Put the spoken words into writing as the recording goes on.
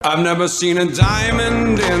I've never seen a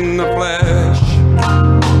diamond in the flesh.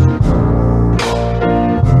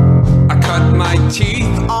 I cut my teeth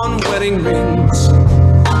on wedding rings.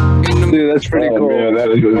 Dude, that's pretty cool. Man,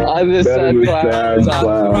 that is a sad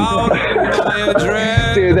clown.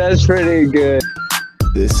 Dude, that's pretty good.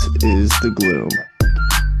 This is The Gloom,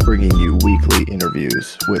 bringing you weekly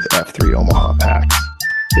interviews with F3 Omaha Packs,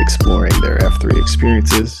 exploring their F3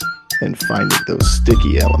 experiences and finding those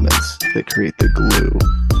sticky elements that create the glue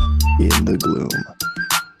in the gloom.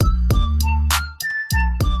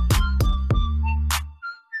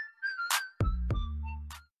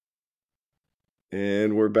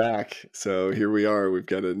 And we're back. So here we are. We've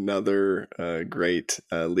got another great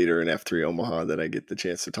leader in F3 Omaha that I get the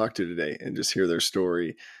chance to talk to today and just hear their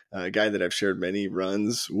story. A guy that I've shared many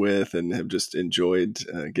runs with and have just enjoyed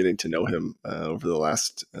getting to know him over the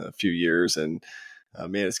last few years. And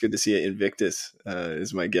man, it's good to see you. Invictus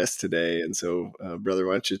is my guest today. And so, brother,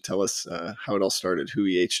 why don't you tell us how it all started? Who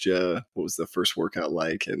EH'd you? What was the first workout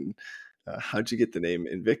like? And how'd you get the name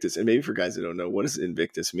Invictus? And maybe for guys that don't know, what does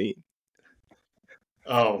Invictus mean?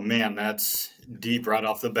 Oh man, that's deep right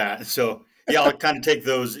off the bat. So yeah, I'll kind of take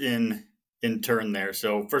those in turn there.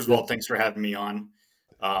 So first of all, thanks for having me on.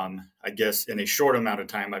 I guess in a short amount of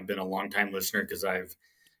time, I've been a long time listener because I've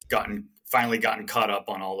finally gotten caught up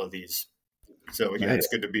on all of these. So yeah, It's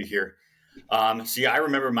good to be here. So yeah, I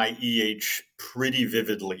remember my EH pretty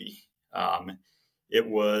vividly. It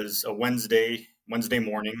was a Wednesday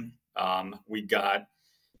morning. We got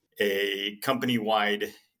a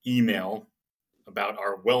company-wide email about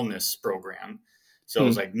our wellness program. So it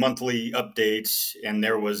was like monthly updates, and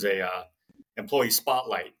there was a employee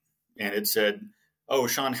spotlight, and it said, "Oh,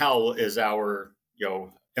 Sean Howell is our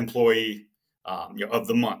employee of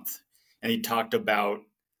the month," and he talked about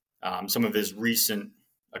some of his recent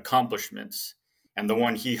accomplishments, and the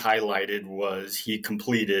one he highlighted was he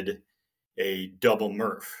completed a double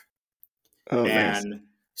Murph. Oh, and nice.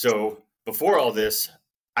 So before all this,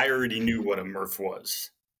 I already knew what a Murph was.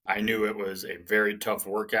 I knew it was a very tough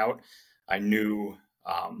workout. I knew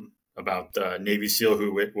about the Navy SEAL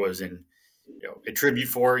who it was in a tribute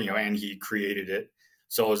for, and he created it.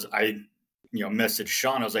 So as I messaged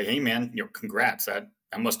Sean, I was like, "Hey man, congrats. That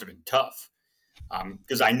must have been tough."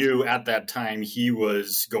 Because I knew at that time he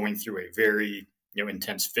was going through a very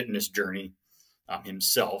intense fitness journey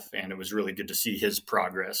himself, and it was really good to see his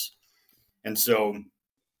progress. And so,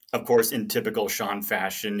 of course, in typical Sean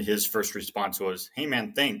fashion, his first response was, "Hey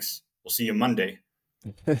man, thanks. We'll see you Monday."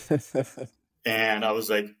 And I was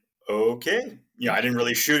like, okay. I didn't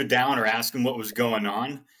really shoot it down or ask him what was going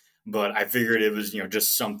on, but I figured it was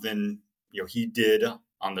just something he did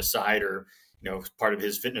on the side, or part of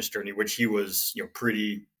his fitness journey, which he was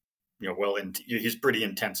pretty he's pretty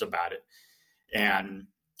intense about it. And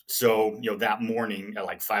so that morning at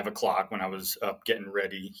like 5 o'clock when I was up getting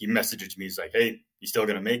ready, he messages me. He's like, "Hey, you still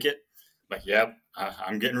gonna make it?" I'm like, "Yep,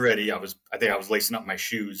 I'm getting ready." I think I was lacing up my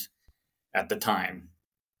shoes at the time.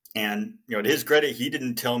 And to his credit, he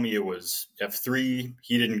didn't tell me it was F3.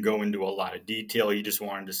 He didn't go into a lot of detail. He just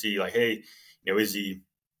wanted to see like, hey, is he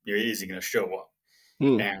going to show up?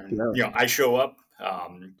 And I show up,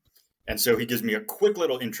 and so he gives me a quick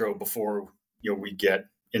little intro before we get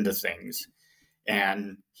into things.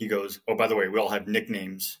 And he goes, "Oh, by the way, we all have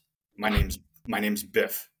nicknames. My name's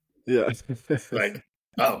Biff." Yeah. Like,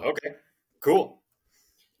 oh, okay, cool.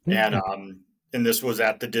 And this was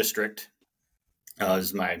at the district. This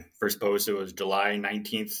is my first post. It was July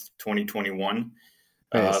 19th, 2021.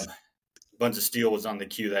 Nice. Buns of Steel was on the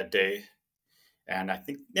queue that day. And I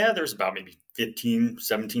think, there's about maybe 15,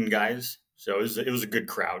 17 guys. So it was a good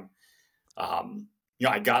crowd.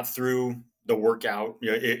 I got through the workout.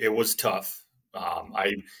 It was tough.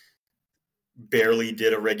 I barely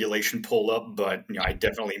did a regulation pull-up, but I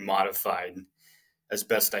definitely modified as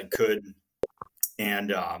best I could.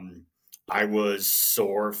 And I was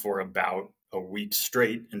sore for about a week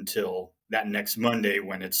straight until that next Monday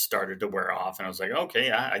when it started to wear off. And I was like,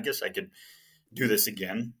 okay, I guess I could do this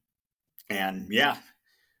again. And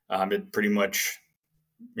it pretty much,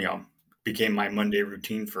 became my Monday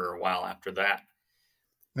routine for a while after that.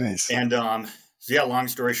 Nice. And long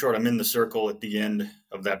story short, I'm in the circle at the end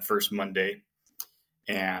of that first Monday,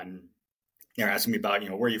 and they're asking me about,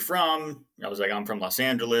 where are you from? I was like, I'm from Los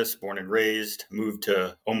Angeles, born and raised, moved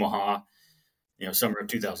to Omaha, summer of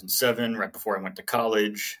 2007, right before I went to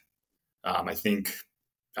college. I think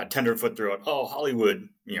I tenderfoot through it. Oh, Hollywood,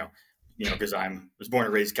 because I was born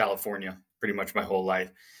and raised in California pretty much my whole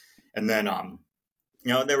life. And then,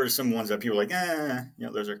 there were some ones that people were like,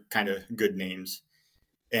 those are kind of good names.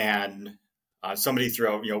 And somebody threw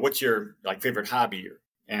out, what's your favorite hobby?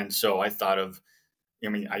 And so I thought of I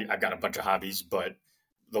mean, I've got a bunch of hobbies, but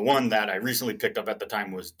the one that I recently picked up at the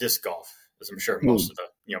time was disc golf, as I'm sure most of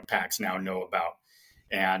the packs now know about.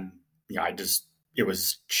 And it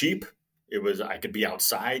was cheap. I could be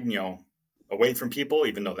outside, away from people,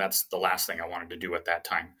 even though that's the last thing I wanted to do at that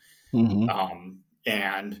time.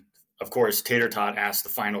 And of course, Tater Tot asked the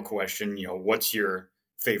final question, what's your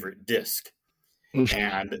favorite disc?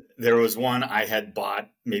 And there was one I had bought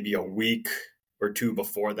maybe a week or two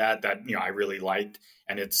before that I really liked,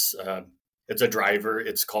 and it's a driver.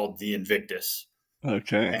 It's called the Invictus.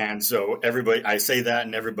 Okay. And so I say that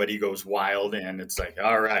and everybody goes wild, and it's like,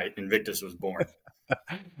 all right, Invictus was born.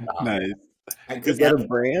 Nice. Is that a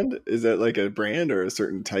brand? Is that like a brand or a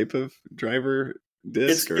certain type of driver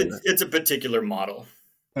disc? It's a particular model.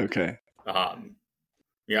 Okay.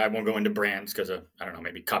 I won't go into brands because of, I don't know,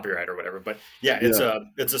 maybe copyright or whatever. But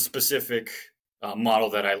it's a specific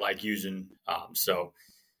model that I like using.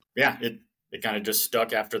 It kind of just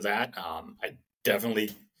stuck after that. I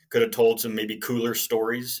definitely could have told some maybe cooler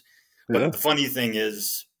stories. But the funny thing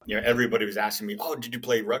is, everybody was asking me, "Oh, did you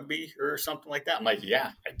play rugby or something like that?" I'm like,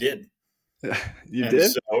 "Yeah, I did." You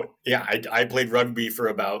did? So, I played rugby for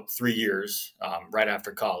about 3 years, right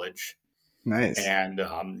after college. Nice. And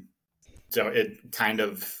so it kind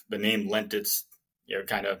of, the name lent it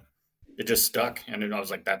just stuck. And then I was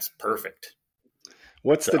like, that's perfect.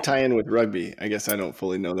 What's the tie-in with rugby? I guess I don't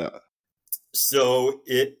fully know that. So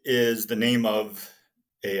it is the name of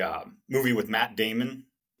a movie with Matt Damon.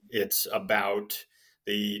 It's about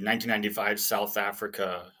the 1995 South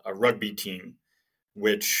Africa rugby team,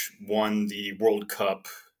 which won the World Cup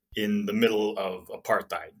in the middle of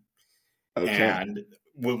apartheid. Okay. And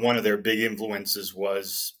one of their big influences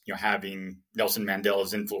was, having Nelson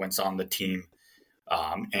Mandela's influence on the team.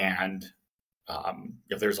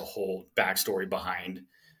 There's a whole backstory behind,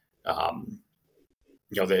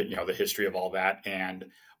 the history of all that.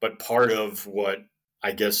 But part of what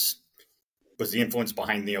I guess was the influence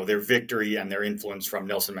behind, their victory and their influence from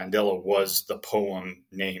Nelson Mandela was the poem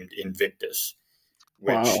named Invictus,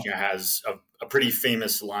 which has a pretty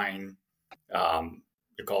famous line.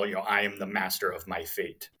 You call it, I am the master of my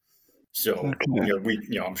fate. So,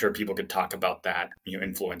 I'm sure people could talk about that,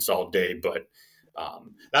 influence all day, but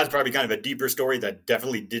that's probably kind of a deeper story that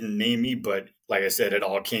definitely didn't name me, but like I said, it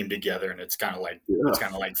all came together, and it's kind of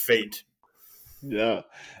like fate. Yeah,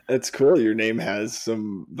 that's cool. Your name has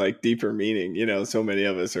some like deeper meaning. So many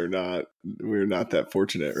of us we're not that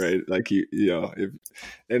fortunate, right? Like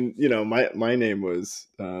my name was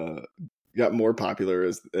got more popular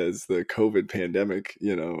as the COVID pandemic,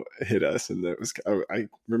 hit us. And that was, I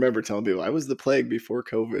remember telling people I was the plague before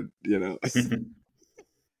COVID,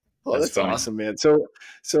 Oh, that's awesome, man.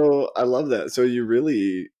 So I love that. So you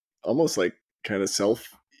really almost like kind of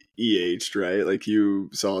self-EH'd, right? Like you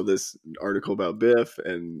saw this article about Biff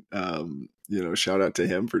and, shout out to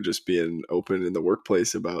him for just being open in the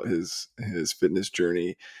workplace about his fitness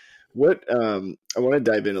journey. What I want to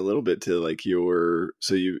dive in a little bit to like you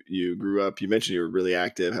grew up, you mentioned you were really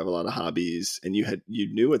active, have a lot of hobbies, and you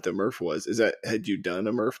knew what the Murph was. Had you done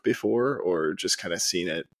a Murph before or just kind of seen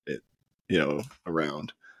it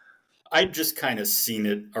around? I'd just kind of seen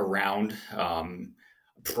it around,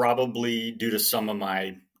 probably due to some of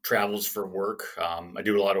my travels for work. I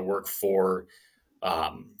do a lot of work for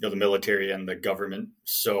the military and the government.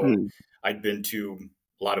 So I'd been to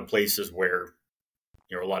a lot of places where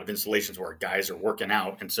a lot of installations where guys are working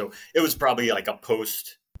out. And so it was probably like a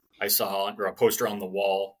post I saw or a poster on the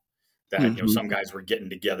wall that, some guys were getting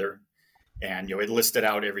together and, it listed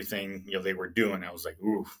out everything, they were doing. I was like,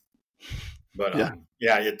 ooh, but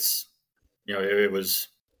it's, it was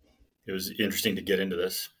interesting to get into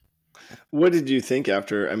this. What did you think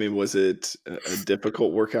after? I mean, was it a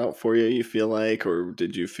difficult workout for you feel like, or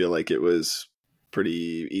did you feel like it was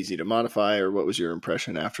pretty easy to modify, or what was your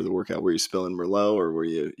impression after the workout? Were you spilling Merlot or were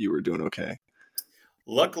you were doing okay?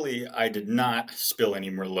 Luckily, I did not spill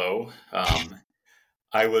any Merlot.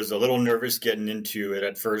 I was a little nervous getting into it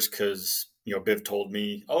at first because, Biv told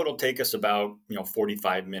me, it'll take us about,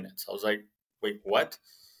 45 minutes. I was like, wait, what?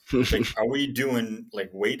 Like, are we doing like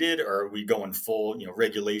weighted or are we going full,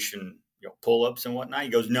 regulation, pull-ups and whatnot? He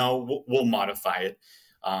goes, no, we'll modify it.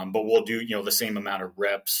 But we'll do, the same amount of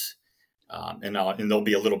reps. And there'll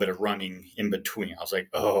be a little bit of running in between. I was like,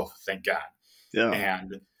 oh, thank God. Yeah.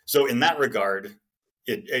 And so in that regard,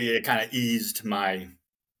 it kind of eased my,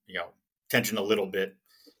 tension a little bit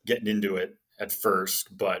getting into it at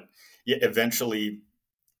first, but eventually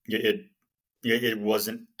it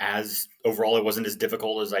wasn't as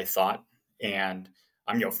difficult as I thought. And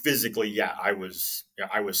I'm, physically, I was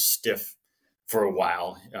stiff for a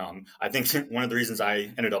while. I think one of the reasons I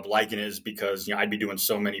ended up liking it is because, I'd be doing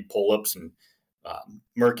so many pull-ups and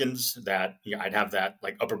Merkins that I'd have that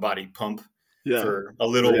like upper body pump for a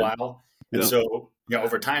little while. And so,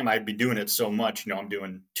 over time I'd be doing it so much, I'm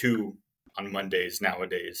doing 2 on Mondays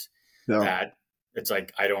nowadays that it's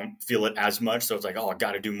like, I don't feel it as much. So it's like, I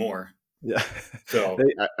got to do more. Yeah. So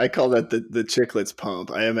I call that the Chicklets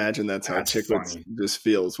pump. I imagine that's how Chicklets just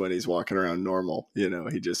feels when he's walking around normal.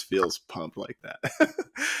 He just feels pumped like that.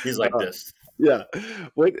 He's like this. Yeah.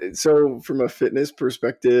 So from a fitness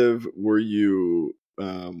perspective, were you,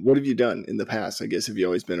 what have you done in the past? I guess, have you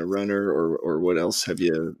always been a runner, or what else have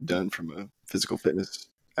you done from a physical fitness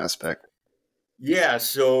aspect? Yeah.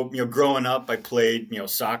 So, growing up, I played,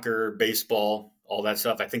 soccer, baseball, all that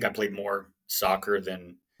stuff. I think I played more soccer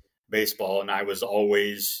than baseball. And I was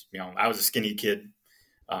always, I was a skinny kid.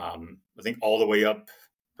 I think all the way up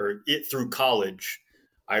through college,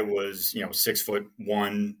 I was, 6'1",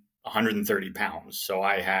 130 pounds. So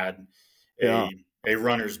I had a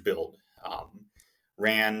runner's build.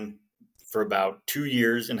 Ran for about 2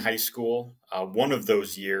 years in high school. One of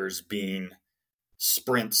those years being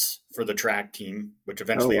sprints for the track team, which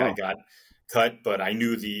eventually I got cut, but I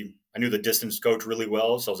knew the distance coach really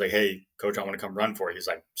well. So I was like, "Hey coach, I want to come run for you." He's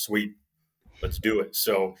like, "Sweet, let's do it."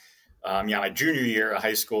 So, my junior year of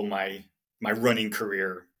high school, my running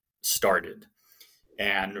career started,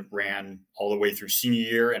 and ran all the way through senior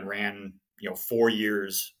year, and ran 4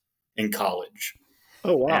 years in college.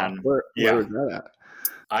 Oh wow! And, where was that at?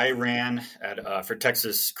 I ran at for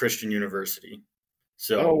Texas Christian University.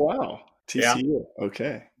 So, oh wow, TCU. Yeah.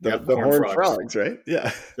 Okay, the Horned Frogs, right?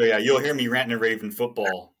 Yeah. So you'll hear me ranting and raving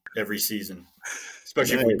football every season,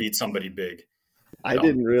 especially if we beat somebody big. I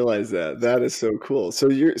didn't realize that. That is so cool. So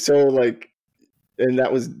and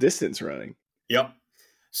that was distance running. Yep.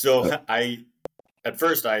 So at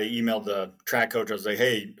first I emailed the track coach. I was like,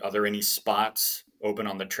 "Hey, are there any spots open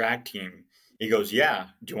on the track team?" He goes, "Yeah.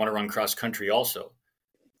 Do you want to run cross country also?"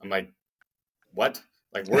 I'm like, "What?"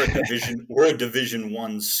 Like, we're a Division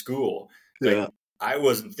I school. Like, I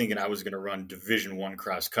wasn't thinking I was going to run Division I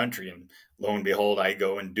cross country, and lo and behold, I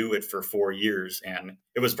go and do it for 4 years, and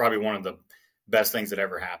it was probably one of the best things that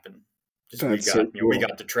ever happened. We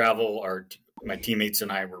got to travel. My teammates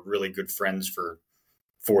and I were really good friends for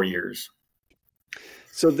 4 years.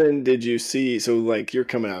 So then, did you see? So like, you're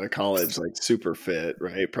coming out of college, like super fit,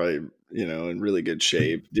 right? Probably, in really good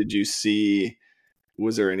shape. Did you see?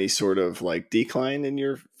 Was there any sort of like decline in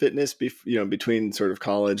your fitness, between sort of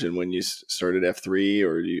college and when you started F3,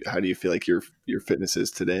 or how do you feel like your fitness is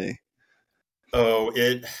today? Oh,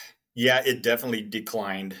 it definitely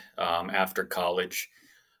declined after college,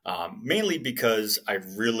 mainly because I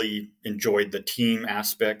really enjoyed the team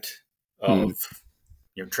aspect of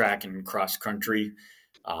track and cross country.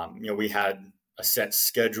 We had a set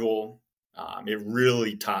schedule. It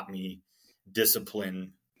really taught me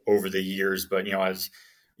discipline over the years, but as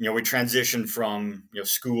we transitioned from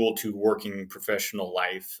school to working professional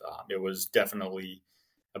life, it was definitely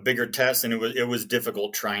a bigger test, and it was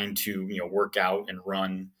difficult trying to work out and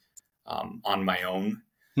run on my own.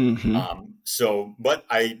 Mm-hmm. But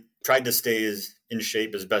I tried to stay in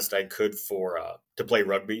shape as best I could to play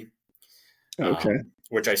rugby. Okay.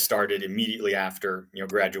 Which I started immediately after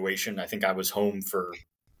graduation. I think I was home for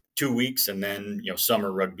 2 weeks, and then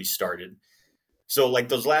summer rugby started. So like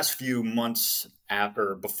those last few months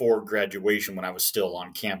before graduation, when I was still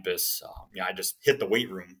on campus, I just hit the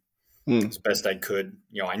weight room as best I could.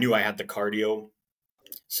 I knew I had the cardio,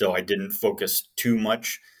 so I didn't focus too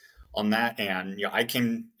much on that. And it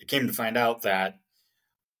came to find out that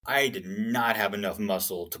I did not have enough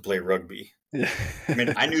muscle to play rugby. I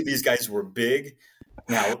mean, I knew these guys were big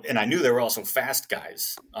now, and I knew there were also fast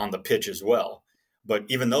guys on the pitch as well. But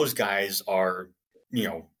even those guys are,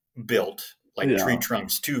 built like tree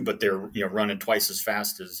trunks too, but they're running twice as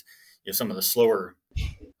fast as some of the slower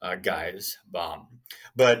guys.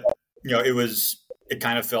 But it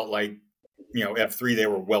kind of felt like F3, they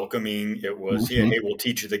were welcoming. It was hey, we'll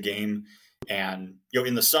teach you the game. And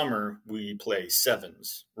in the summer we play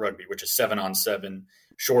sevens rugby, which is 7-on-7,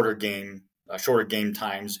 shorter game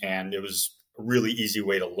times, and it was a really easy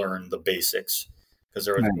way to learn the basics because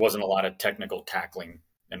there wasn't a lot of technical tackling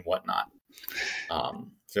and whatnot.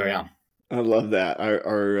 So yeah. I love that.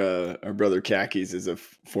 Our brother Khakis is a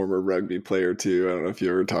former rugby player too. I don't know if you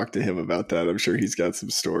ever talked to him about that. I'm sure he's got some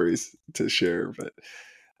stories to share, but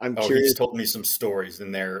I'm curious. He's told me some stories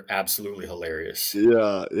and they're absolutely hilarious.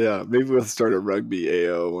 Yeah. Maybe we'll start a rugby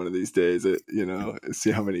AO one of these days.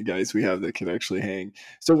 See how many guys we have that can actually hang.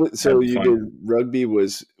 So you did rugby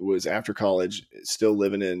was after college, still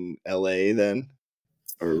living in LA then?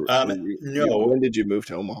 Or No. when did you move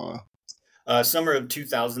to Omaha? Summer of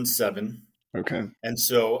 2007. Okay. And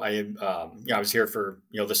so I was here for,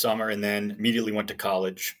 the summer, and then immediately went to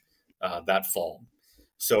college that fall.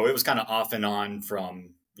 So it was kind of off and on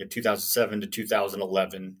from 2007 to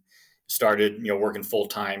 2011. Started, working full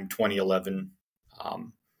time 2011.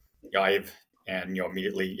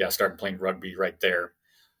 Immediately started playing rugby right there.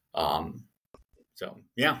 Gotcha.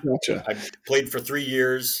 I played for 3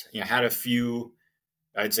 years. Had a few,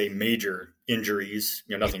 I'd say, major injuries.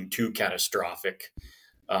 Nothing too catastrophic.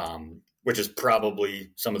 Which is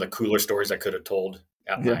probably some of the cooler stories I could have told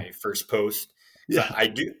at my first post. So I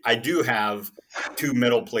do have 2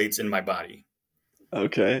 metal plates in my body.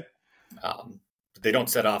 Okay. They don't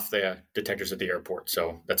set off the detectors at the airport,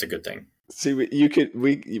 so that's a good thing. See, we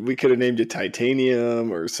could have named it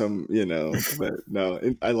titanium or some, but no,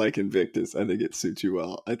 I like Invictus. I think it suits you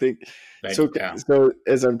well. I think so. So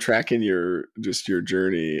as I'm tracking your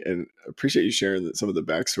journey, and appreciate you sharing some of the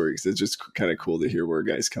backstory, because it's just kind of cool to hear where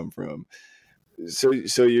guys come from. So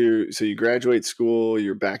you graduate school,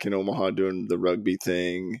 you're back in Omaha doing the rugby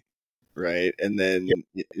thing, right? And then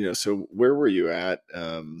so where were you at?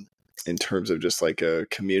 In terms of just like a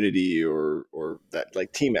community or that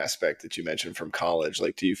like team aspect that you mentioned from college,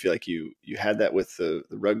 like, do you feel like you had that with the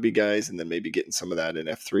rugby guys and then maybe getting some of that in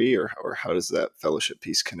F3, or how does that fellowship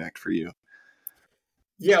piece connect for you?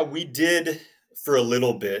 Yeah, we did for a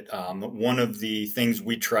little bit. One of the things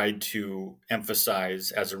we tried to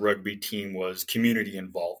emphasize as a rugby team was community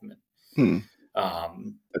involvement.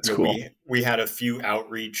 That's cool. We had a few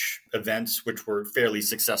outreach events, which were fairly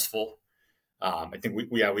successful. I think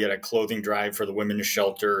we had a clothing drive for the women's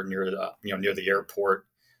shelter near the airport.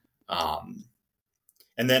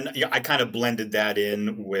 And then I kind of blended that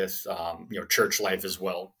in with, church life as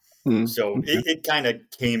well. So it kind of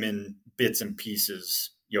came in bits and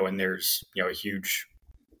pieces, and there's, a huge,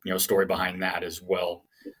 story behind that as well.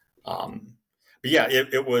 But yeah,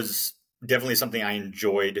 it was definitely something I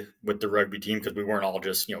enjoyed with the rugby team, because we weren't all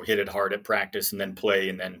just, hit it hard at practice and then play.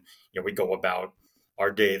 And then, we go about our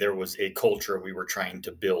day. There was a culture we were trying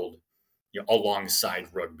to build, alongside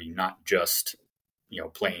rugby, not just,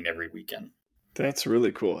 playing every weekend. That's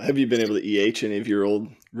really cool. Have you been able to EH any of your old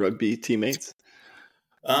rugby teammates?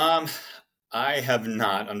 I have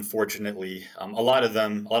not, unfortunately. A lot of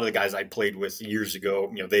the guys I played with years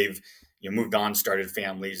ago, they've, moved on, started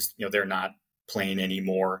families, they're not playing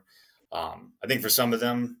anymore. I think for some of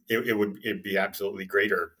them, it'd be absolutely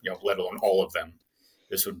great, or, let alone all of them,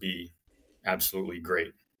 this would be absolutely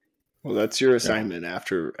great. Well, that's your assignment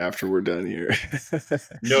after we're done here.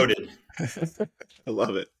 Noted. I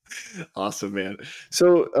love it. Awesome, man.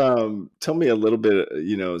 So tell me a little bit,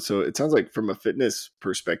 so it sounds like from a fitness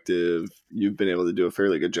perspective, you've been able to do a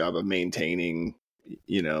fairly good job of maintaining,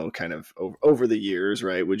 kind of over the years,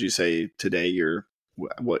 right? Would you say today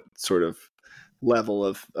what sort of level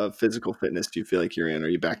of physical fitness do you feel like you're in? Are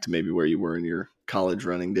you back to maybe where you were in your college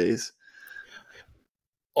running days?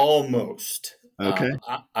 Almost. Okay.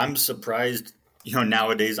 I'm surprised,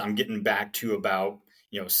 nowadays I'm getting back to about,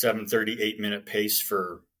 7:30, 8-minute pace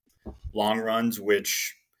for long runs,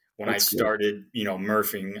 which when I started,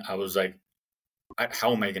 Murphing, I was like,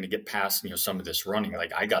 how am I going to get past, some of this running?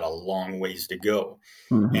 Like, I got a long ways to go.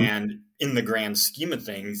 And in the grand scheme of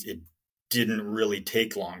things, it didn't really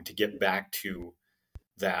take long to get back to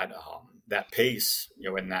that, that pace,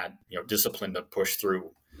 and that, discipline to push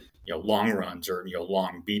through, long runs or,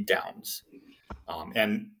 long beat downs.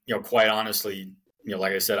 And, quite honestly,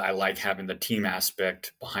 like I said, I like having the team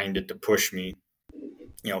aspect behind it to push me,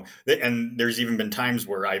 and there's even been times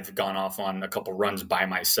where I've gone off on a couple runs by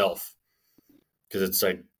myself, because it's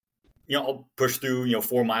like, I'll push through,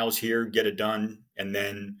 4 miles here, get it done. And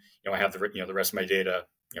then, I have the rest of my day to,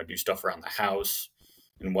 do stuff around the house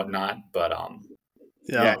and whatnot. But,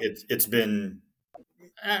 it's been,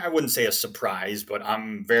 I wouldn't say a surprise, but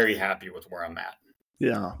I'm very happy with where I'm at.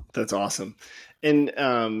 Yeah, that's awesome. And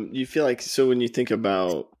you feel like, so when you think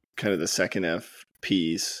about kind of the second F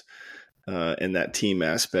piece and that team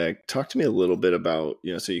aspect, talk to me a little bit about,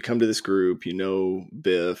 so you come to this group,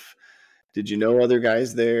 Biff. Did you know other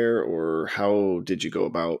guys there, or how did you go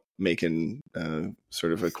about making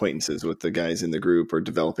sort of acquaintances with the guys in the group, or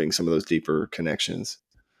developing some of those deeper connections?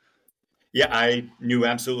 Yeah, I knew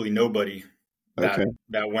absolutely nobody. Okay.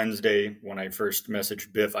 That Wednesday when I first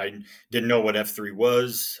messaged Biff, I didn't know what F3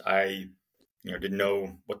 was. I, didn't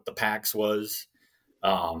know what the PAX was.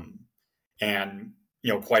 And,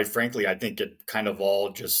 quite frankly, I think it kind of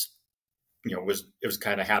all just, it was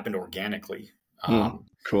kind of happened organically.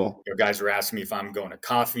 Cool. Guys were asking me if I'm going to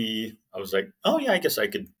coffee. I was like, oh yeah, I guess I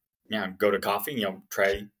could, go to coffee,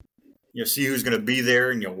 try see who's going to be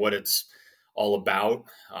there and, what it's all about.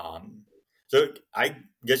 So I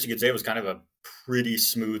guess you could say it was kind of a pretty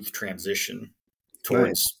smooth transition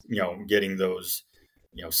towards, getting those,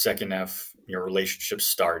 second F, relationships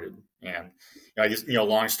started. And I guess,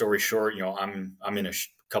 long story short, I'm in a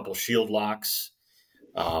couple Shield locks.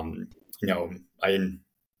 I didn't,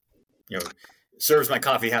 serves my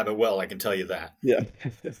coffee habit well, I can tell you that. Yeah.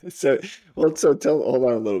 So hold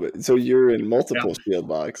on a little bit. So you're in multiple Shield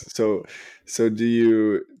locks. So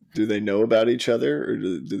do they know about each other, or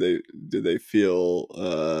do they feel,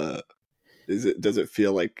 does it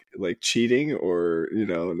feel like cheating, or,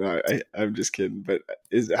 no, I'm just kidding, but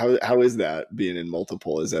how is that being in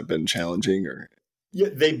multiple? Has that been challenging, or? Yeah,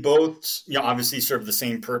 they both, obviously serve the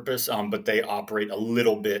same purpose, but they operate a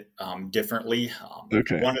little bit differently.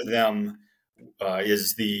 Okay. One of them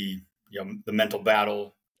is the mental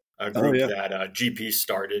battle group that GP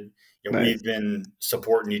started. Nice. We've been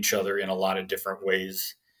supporting each other in a lot of different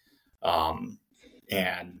ways, and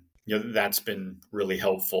that's been really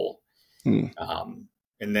helpful. And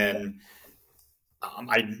then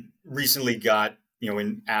I recently got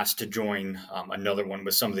asked to join another one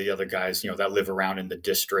with some of the other guys that live around in the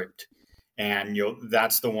district, and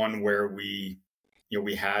that's the one where we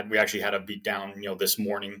actually had a beat down this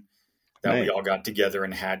morning that we all got together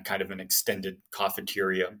and had kind of an extended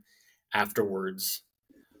cafeteria afterwards.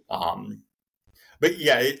 But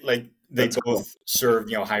yeah, they that's both cool.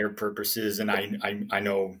 Serve higher purposes, and I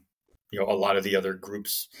know a lot of the other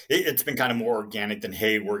groups. It's been kind of more organic than,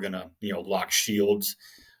 hey, we're gonna lock shields,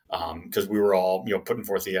 because we were all putting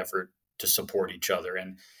forth the effort to support each other,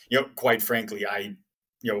 and quite frankly, I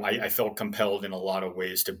felt compelled in a lot of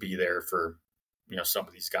ways to be there for some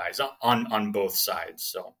of these guys on both sides.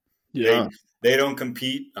 So yeah, they don't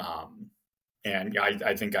compete, and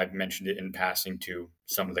I think I've mentioned it in passing to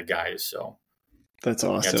some of the guys. So that's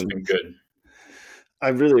awesome. It's been good. I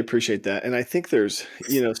really appreciate that. And I think there's,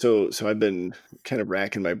 so I've been kind of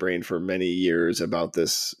racking my brain for many years about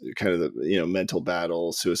this kind of the, mental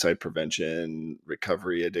battle, suicide prevention,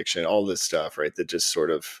 recovery, addiction, all this stuff, right? That just sort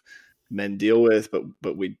of men deal with,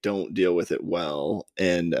 but we don't deal with it well.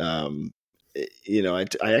 And,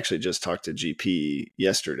 I actually just talked to GP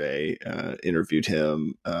yesterday, interviewed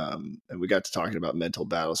him, and we got to talking about mental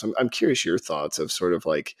battles. So I'm curious your thoughts of sort of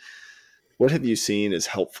like, what have you seen as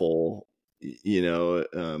helpful? I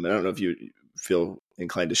don't know if you feel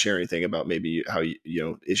inclined to share anything about maybe how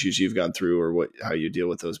issues you've gone through, or how you deal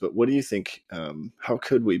with those. But what do you think? How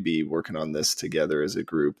could we be working on this together as a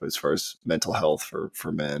group as far as mental health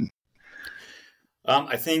for men?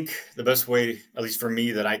 I think the best way, at least for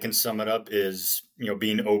me, that I can sum it up is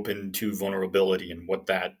being open to vulnerability and what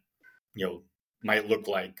that might look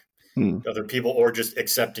like to other people, or just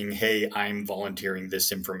accepting, hey, I'm volunteering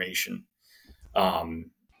this information.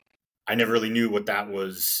 I never really knew what that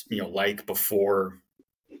was, like before,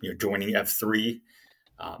 joining F3.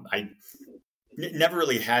 I never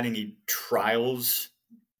really had any trials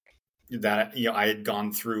that, I had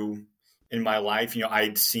gone through in my life.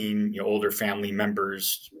 I'd seen, older family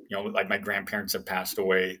members, like my grandparents have passed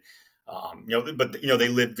away, but, they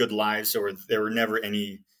lived good lives. So there were never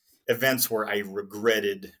any events where I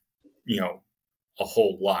regretted, a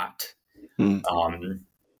whole lot.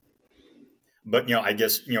 But, I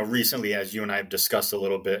guess, recently, as you and I have discussed a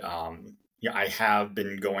little bit, I have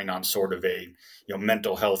been going on sort of a,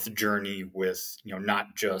 mental health journey with,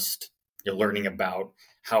 not just learning about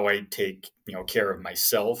how I take, care of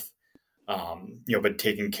myself, but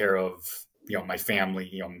taking care of, my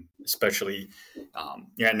family, especially,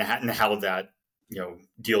 and how that,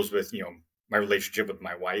 deals with, my relationship with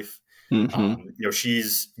my wife.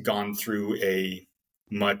 She's gone through a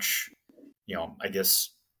much, I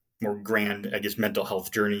guess, more grand, mental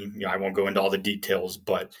health journey. I won't go into all the details,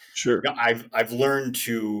 but sure, I've learned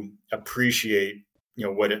to appreciate,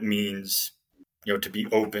 what it means, to be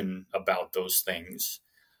open about those things.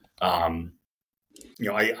 I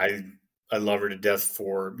love her to death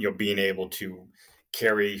for, being able to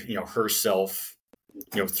carry, herself,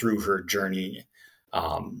 through her journey.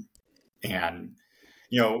 And,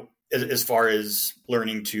 as far as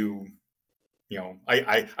learning to,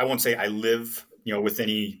 I won't say I live, with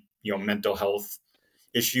any, mental health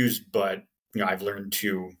issues, but, I've learned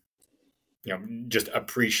to, just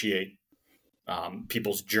appreciate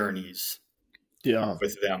people's journeys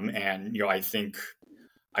with them. And, I think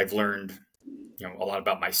I've learned, a lot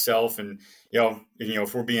about myself, and,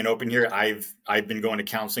 if we're being open here, I've been going to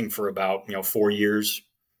counseling for about, 4 years.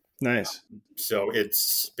 Nice. So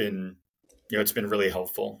it's been really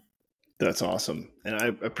helpful. That's awesome. And I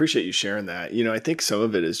appreciate you sharing that. I think some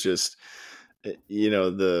of it is just,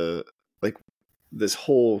 the, like, this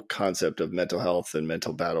whole concept of mental health and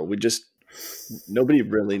mental battle, nobody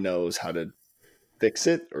really knows how to fix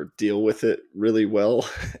it or deal with it really well.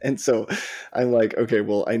 And so I'm like, okay,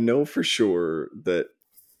 well, I know for sure that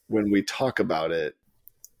when we talk about it,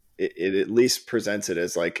 it at least presents it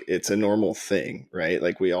as like it's a normal thing, right?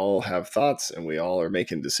 Like we all have thoughts and we all are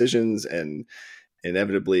making decisions, and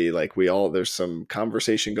inevitably, like there's some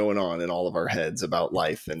conversation going on in all of our heads about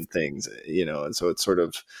life and things, and so it's sort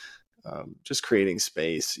of just creating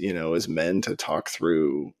space, as men to talk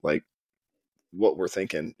through like what we're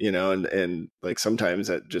thinking, and like sometimes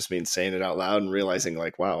that just means saying it out loud and realizing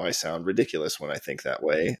like, wow, I sound ridiculous when I think that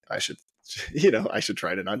way. I should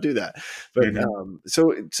try to not do that. But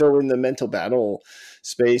so in the mental battle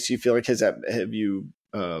space, you feel like have you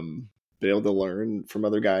been able to learn from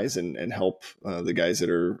other guys and help the guys that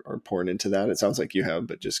are pouring into that? It sounds like you have,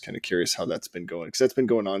 but just kind of curious how that's been going, because that's been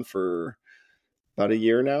going on for about a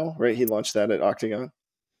year now, right? He launched that at Octagon.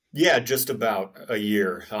 Yeah, just about a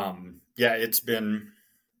year. Yeah, it's been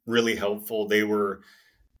really helpful. They were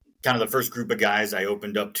kind of the first group of guys I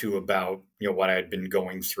opened up to about, what I had been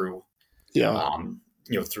going through. Yeah.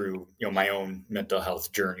 Through, my own mental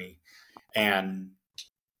health journey. And,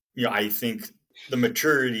 I think the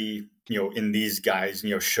maturity, in these guys,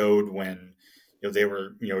 showed when, they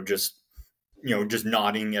were, just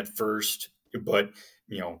nodding at first, but,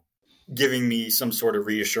 giving me some sort of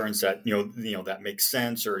reassurance that, that makes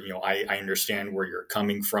sense, or, I understand where you're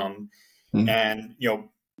coming from. Mm-hmm. And,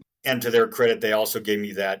 and to their credit, they also gave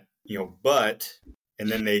me that, and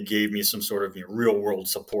then they gave me some sort of real world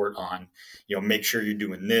support on, make sure you're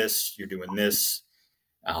doing this.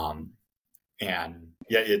 And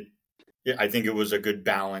I think it was a good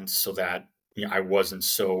balance so that, I wasn't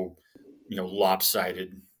so,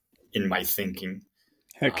 lopsided in my thinking.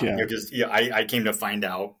 Heck yeah. Because I came to find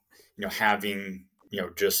out, having,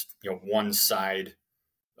 just, one side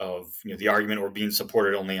of, the argument, or being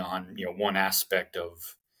supported only on, one aspect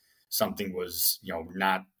of something was,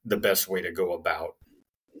 not the best way to go about,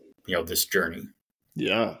 this journey.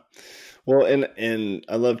 Yeah. Well, and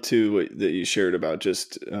I love too that you shared about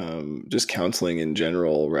just counseling in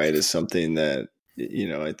general, right? Is something that,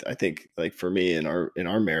 I think like for me in our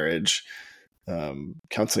marriage,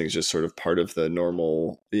 counseling is just sort of part of the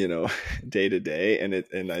normal, day to day.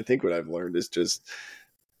 And I think what I've learned is just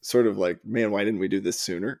sort of like, man, why didn't we do this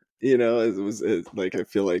sooner? It like, I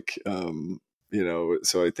feel like,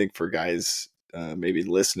 so I think for guys, maybe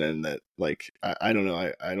listening that like, I don't know.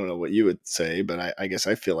 I don't know what you would say, but I guess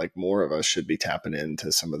I feel like more of us should be tapping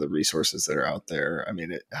into some of the resources that are out there. I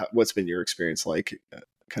mean, what's been your experience like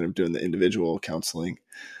kind of doing the individual counseling?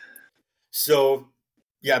 So,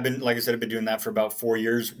 yeah, I've been doing that for about 4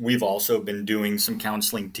 years. We've also been doing some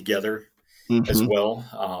counseling together as well.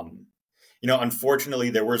 Unfortunately,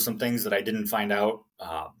 there were some things that I didn't find out,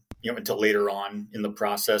 until later on in the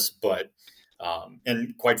process, but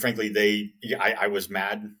and quite frankly, I was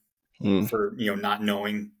mad for, not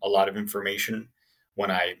knowing a lot of information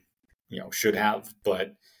when I, should have.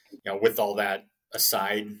 But, with all that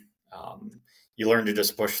aside, you learn to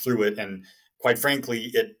just push through it. And quite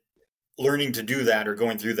frankly, learning to do that or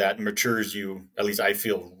going through that matures you, at least I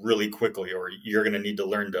feel, really quickly, or you're going to need to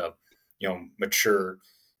learn to, mature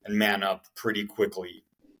and man up pretty quickly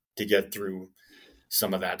to get through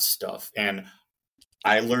some of that stuff. And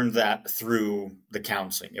I learned that through the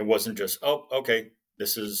counseling. It wasn't just, oh, okay,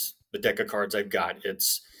 this is the deck of cards I've got.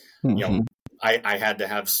 It's, I had to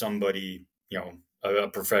have somebody, a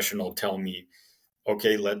professional tell me,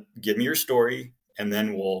 okay, give me your story, and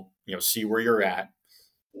then we'll, see where you're at.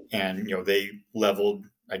 And, they leveled,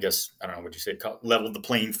 I guess, I don't know what you say, leveled the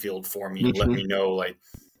playing field for me and let me know, like,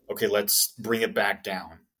 okay, let's bring it back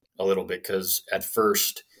down a little bit. Because at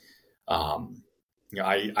first,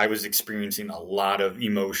 I was experiencing a lot of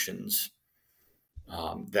emotions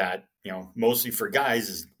that, mostly for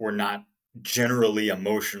guys, we're not generally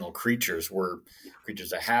emotional creatures. We're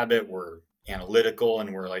creatures of habit. We're analytical,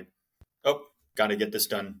 and we're like, oh, got to get this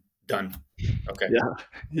done. Okay.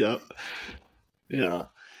 Yeah.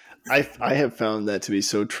 I have found that to be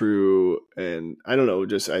so true. And I don't know,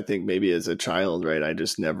 just, I think maybe as a child, right, I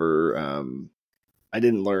just never, I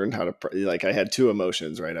didn't learn how to, like, I had two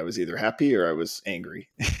emotions, right? I was either happy or I was angry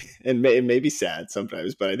and maybe sad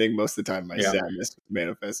sometimes, but I think most of the time my sadness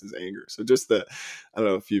manifests as anger. So just I don't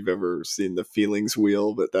know if you've ever seen the feelings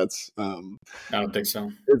wheel, but that's, I don't think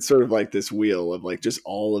so. It's sort of like this wheel of like just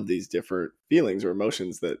all of these different feelings or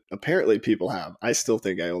emotions that apparently people have. I still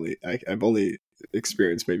think I've only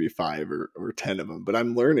experienced maybe 5 or 10 of them, but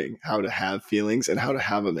I'm learning how to have feelings and how to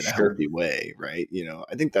have them in a healthy way. Right.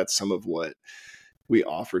 I think that's some of what we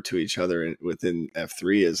offer to each other within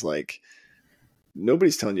F3 is like,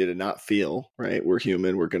 nobody's telling you to not feel, right? We're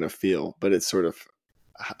human, we're going to feel, but it's sort of,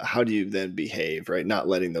 how do you then behave, right? Not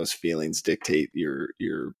letting those feelings dictate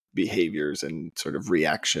your behaviors and sort of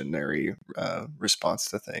reactionary response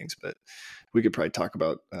to things. But we could probably talk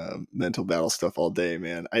about mental battle stuff all day,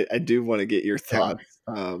 man. I do want to get your thoughts.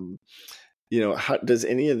 How does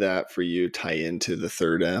any of that for you tie into the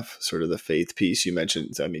third F, sort of the faith piece you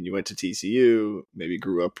mentioned? I mean, you went to TCU, maybe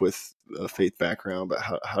grew up with a faith background, but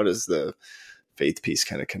how does the faith piece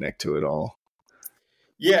kind of connect to it all?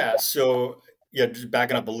 Yeah. So yeah, just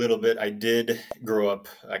backing up a little bit, I did grow up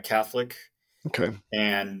Catholic. Okay.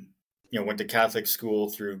 And, went to Catholic school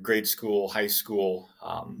through grade school, high school.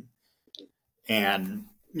 And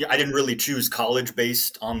I didn't really choose college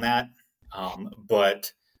based on that.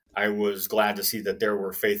 But I was glad to see that there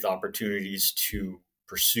were faith opportunities to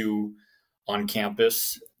pursue on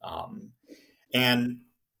campus. And,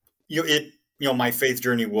 my faith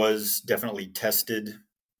journey was definitely tested,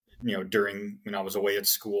 during when I was away at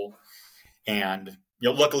school. And,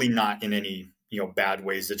 luckily not in any, bad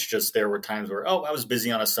ways. It's just there were times where, I was busy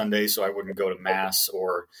on a Sunday, so I wouldn't go to mass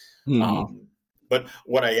or, but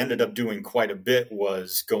what I ended up doing quite a bit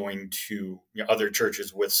was going to other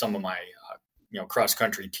churches with some of my, cross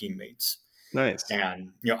country teammates. Nice.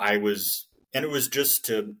 And, it was just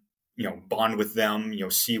to, bond with them,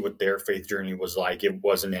 see what their faith journey was like. It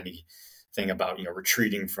wasn't anything about,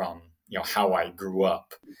 retreating from, how I grew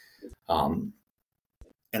up.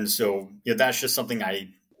 And so, that's just something I,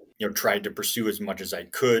 tried to pursue as much as I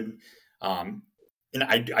could. And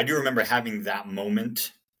I do remember having that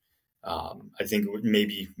moment. I think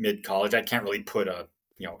maybe mid-college. I can't really put a,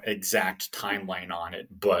 exact timeline on it,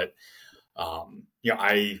 but,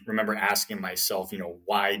 I remember asking myself,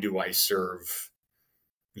 why do I serve,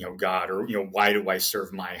 God, or, why do I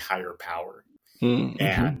serve my higher power? Mm-hmm.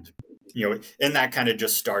 And, and that kind of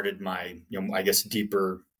just started my, I guess,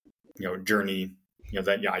 deeper, journey,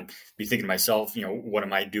 that, I'd be thinking to myself, what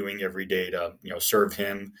am I doing every day to, serve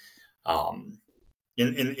him? And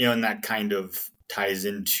that kind of ties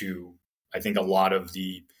into, I think, a lot of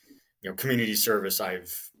the, community service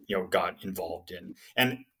I've, got involved in.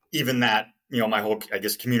 And even that, my whole, I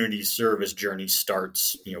guess, community service journey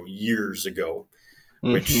starts, years ago,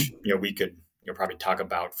 which, we could, probably talk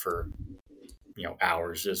about for,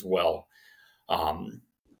 hours as well. And,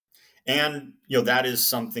 that is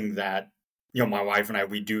something that, my wife and I,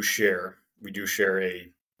 we do share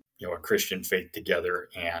a, a Christian faith together.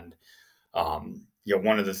 And,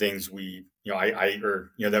 one of the things we,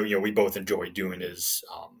 that, we both enjoy doing is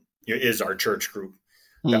our church group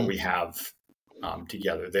that we have,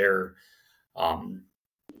 together. They're,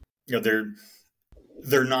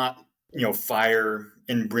 they're not, fire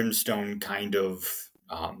and brimstone kind of,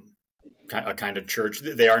 a kind of church.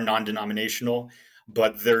 They are non-denominational,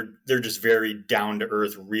 but they're just very down to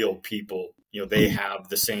earth, real people. They have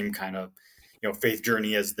the same kind of, faith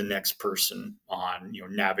journey as the next person on,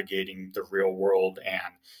 navigating the real world. And,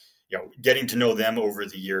 getting to know them over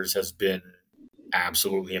the years has been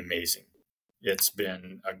absolutely amazing. It's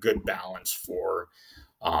been a good balance for,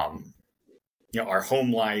 our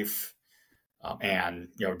home life, and,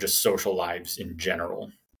 just social lives in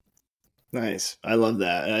general. Nice. I love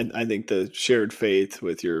that. And I think the shared faith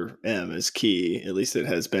with your M is key. At least it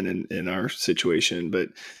has been in our situation. But,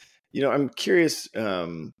 I'm curious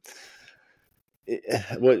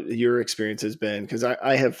what your experience has been, because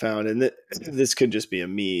I have found, and this could just be a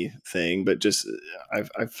me thing, but just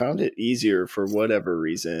I've found it easier for whatever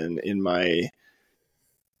reason in my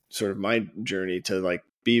sort of my journey to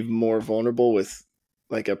be more vulnerable with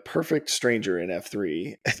a perfect stranger in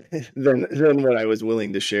F3 than what I was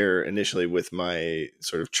willing to share initially with my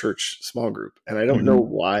sort of church small group. And I don't know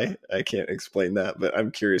why. I can't explain that, but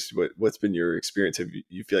I'm curious what's been your experience. Have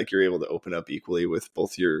you feel like you're able to open up equally with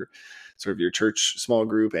both your sort of your church small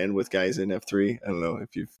group and with guys in F3? I don't know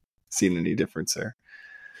if you've seen any difference there.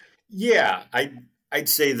 Yeah, I'd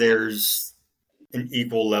say there's an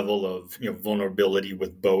equal level of, vulnerability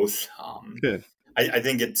with both. Good. I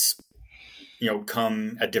think it's,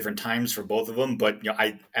 come at different times for both of them. But,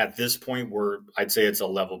 at this point I'd say it's a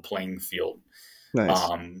level playing field.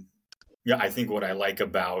 Nice. I think what I like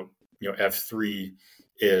about, F3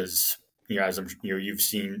 is, as I'm, you've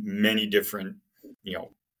seen many different,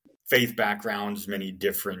 faith backgrounds, many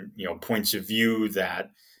different, points of view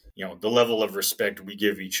that, the level of respect we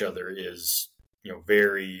give each other is,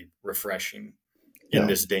 very refreshing in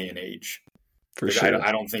this day and age. For sure.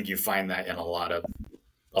 I don't think you find that in a lot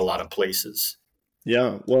of places.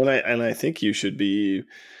 Yeah. Well, and I think you should be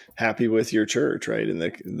happy with your church, right? And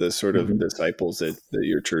the sort of disciples that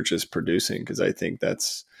your church is producing, because I think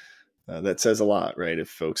that's that says a lot, right? If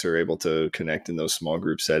folks are able to connect in those small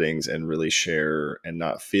group settings and really share and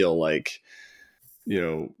not feel like,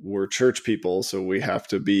 we're church people, so we have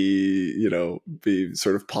to be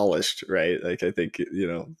sort of polished, right? Like, I think, at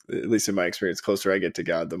least in my experience, closer I get to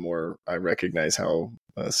God, the more I recognize how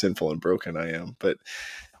sinful and broken I am. But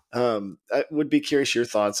I would be curious your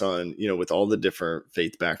thoughts on, with all the different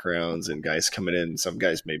faith backgrounds and guys coming in, some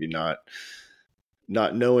guys maybe not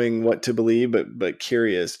knowing what to believe, but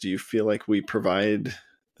curious, do you feel like we provide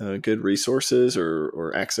good resources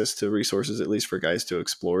or access to resources, at least for guys to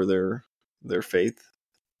explore their faith?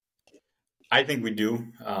 I think we do.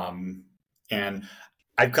 And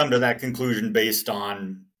I've come to that conclusion based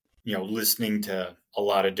on, listening to a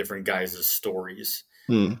lot of different guys' stories.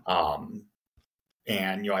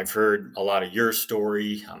 And, I've heard a lot of your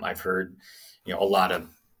story. I've heard, a lot of,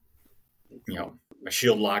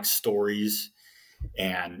 Shield Lock stories.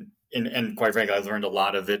 And quite frankly, I've learned a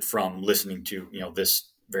lot of it from listening to,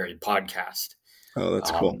 this very podcast. Oh,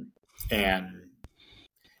 that's cool. And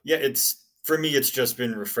yeah, for me, it's just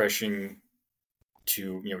been refreshing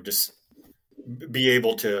to, just be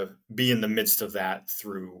able to be in the midst of that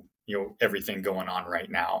through, everything going on right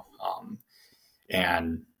now.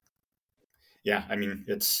 And yeah, I mean,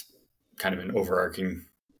 it's kind of an overarching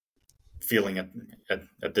feeling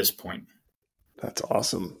at this point. That's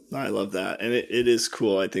awesome. I love that. And it is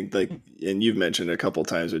cool. I think, like, and you've mentioned a couple of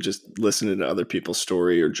times, but just listening to other people's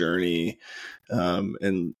story or journey,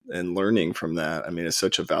 and learning from that. I mean, it's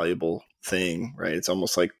such a valuable thing, right? It's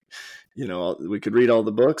almost like, we could read all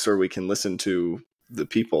the books, or we can listen to the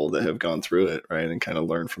people that have gone through it, right? And kind of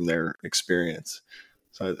learn from their experience.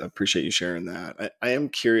 So I appreciate you sharing that. I am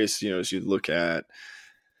curious, as you look at,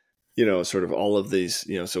 sort of all of these,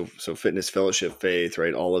 so fitness, fellowship, faith,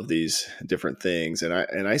 right? All of these different things. And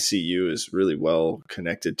I see you as really well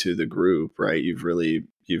connected to the group, right?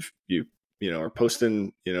 You are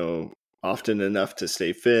posting, often enough to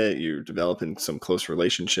stay fit. You're developing some close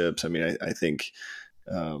relationships. I mean, I think,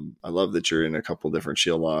 I love that you're in a couple different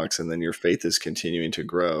Shield Locks, and then your faith is continuing to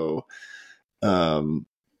grow.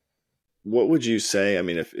 What would you say? I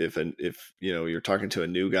mean, if you're talking to a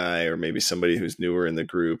new guy, or maybe somebody who's newer in the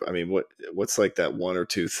group, I mean, what's like that one or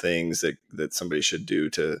two things that somebody should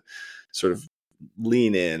do to sort of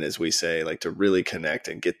lean in, as we say, like to really connect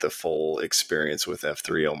and get the full experience with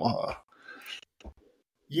F3 Omaha?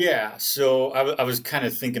 Yeah. So I was kind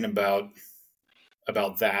of thinking about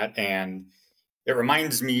that, and it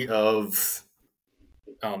reminds me of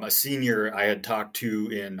a senior I had talked to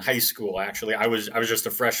in high school. Actually, I was just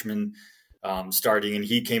a freshman starting, and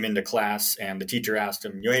he came into class, and the teacher asked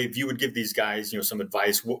him, "Hey, if you would give these guys, some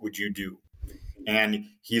advice, what would you do?" And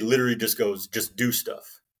he literally just goes, "Just do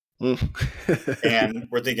stuff." And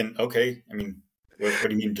we're thinking, okay, I mean, what do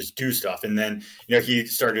you mean, just do stuff? And then he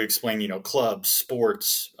started to explain, clubs,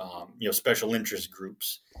 sports, special interest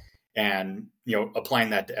groups, and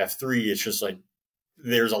applying that to F3, it's just like,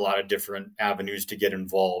 there's a lot of different avenues to get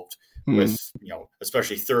involved with,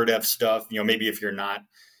 especially third F stuff. Maybe if you're not,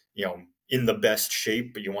 in the best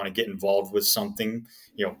shape, but you want to get involved with something,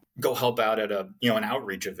 go help out at an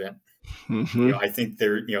outreach event. I think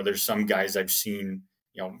there's some guys I've seen,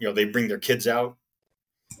 they bring their kids out.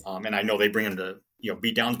 And I know they bring them to,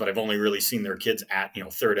 beat downs, but I've only really seen their kids at,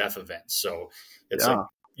 third F events. So it's like,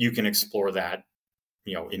 you can explore that,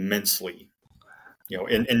 immensely,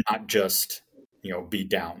 and not just, beat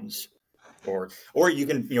downs, or you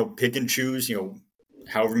can, pick and choose,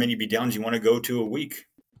 however many beat downs you want to go to a week.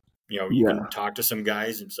 You can talk to some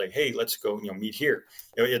guys and say, hey, let's go, meet here.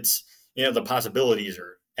 It's, the possibilities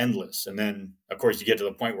are endless. And then of course you get to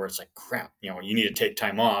the point where it's like, crap, you need to take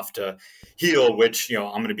time off to heal, which,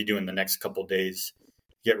 I'm going to be doing the next couple of days,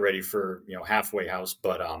 get ready for, halfway house.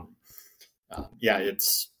 But,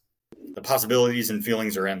 it's the possibilities and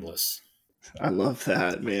feelings are endless. I love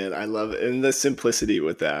that, man. I love it. And the simplicity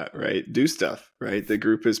with that, right? Do stuff, right? The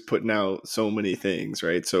group is putting out so many things,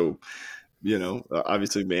 right? So,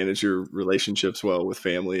 obviously manage your relationships well with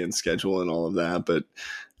family and schedule and all of that, but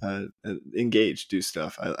engage, do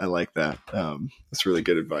stuff. I like that. That's really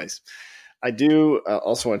good advice. I do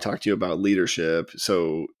also want to talk to you about leadership.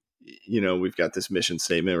 So, we've got this mission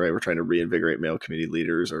statement, right? We're trying to reinvigorate male community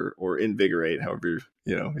leaders, or invigorate, however,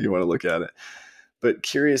 you want to look at it. But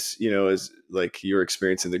curious, as like your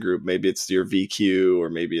experience in the group, maybe it's your VQ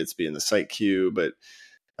or maybe it's being the site Q, but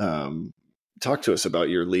talk to us about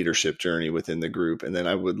your leadership journey within the group. And then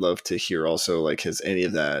I would love to hear also, like, has any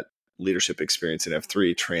of that leadership experience in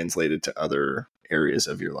F3 translated to other areas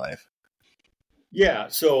of your life? Yeah.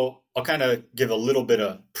 So I'll kind of give a little bit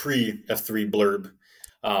of pre-F3 blurb.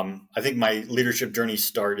 I think my leadership journey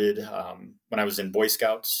started when I was in Boy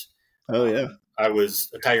Scouts. Oh yeah. I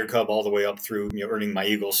was a Tiger Cub all the way up through, earning my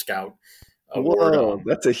Eagle Scout award. Whoa,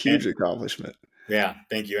 that's a huge accomplishment. Yeah,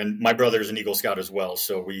 thank you. And my brother's an Eagle Scout as well,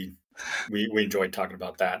 so we enjoyed talking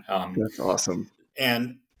about that. That's awesome.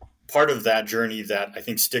 And part of that journey that I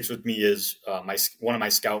think sticks with me is one of my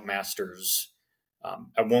Scoutmasters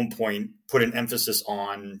at one point put an emphasis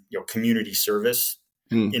on community service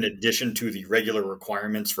in addition to the regular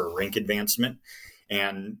requirements for rank advancement.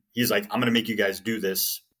 And he's like, I'm going to make you guys do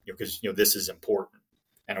this because this is important.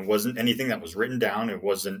 And it wasn't anything that was written down. It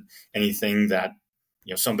wasn't anything that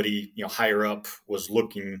somebody higher up was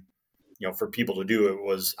looking for people to do. It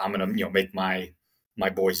was, I'm going to make my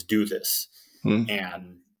boys do this.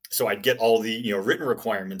 And so I'd get all the written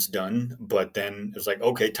requirements done, but then it was like,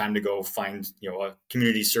 okay, time to go find a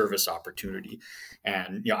community service opportunity.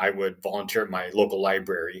 And I would volunteer at my local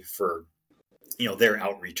library for their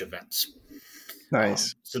outreach events.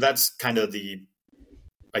 Nice. So that's kind of the,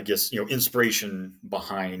 I guess, inspiration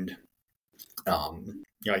behind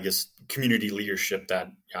I guess community leadership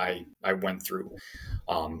that I went through.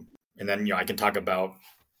 And then I can talk about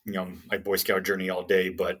my Boy Scout journey all day,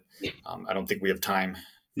 but I don't think we have time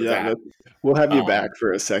for that. We'll have you back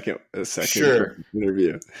for a second sure.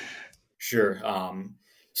 interview. Sure.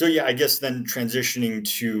 So yeah, I guess then transitioning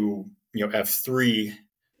to F3,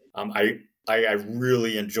 I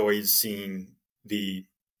really enjoyed seeing the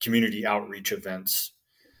community outreach events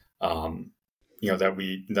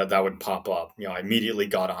that would pop up. I immediately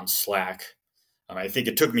got on Slack. I think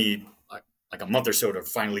it took me like a month or so to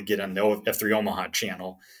finally get on the F3 Omaha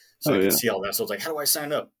channel so I could see all that. So I was like, how do I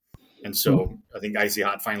sign up? And so I think Icy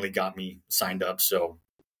Hot finally got me signed up. So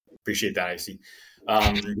appreciate that, Icy.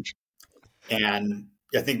 And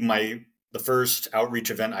I think the first outreach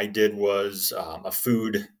event I did was a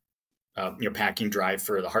food packing drive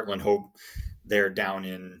for the Heartland Hope there down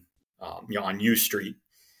in on U Street.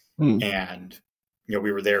 And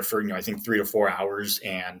we were there for I think 3 to 4 hours,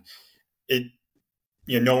 and it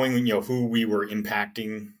knowing who we were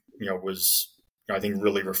impacting was I think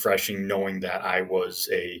really refreshing, knowing that I was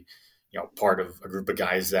a part of a group of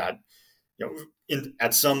guys that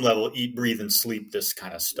at some level eat, breathe, and sleep this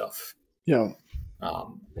kind of stuff.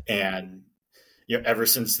 And ever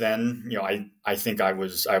since then I think I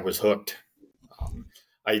was hooked.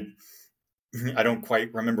 I don't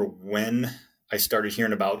quite remember when I started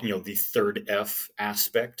hearing about the third F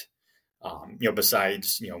aspect.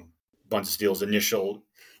 Besides Bunce Steele's initial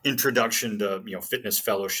introduction to fitness,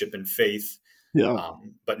 fellowship, and faith.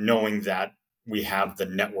 But knowing that we have the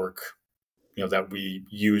network that we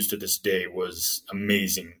use to this day was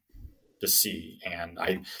amazing to see. And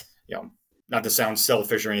I not to sound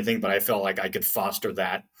selfish or anything, but I felt like I could foster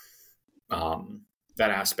that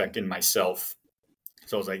aspect in myself.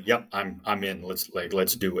 So I was like, yep, I'm in.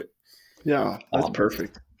 Let's do it. Yeah, that's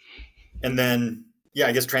perfect. And then,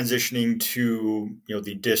 I guess transitioning to,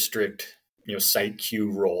 the district, site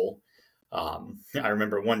Q role. I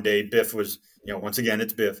remember one day Biff was, once again,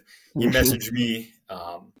 it's Biff. He messaged me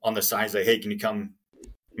on the side, like, hey, can you come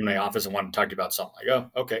in my office? I want to talk to you about something.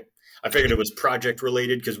 Like, oh, okay. I figured it was project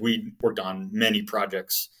related because we worked on many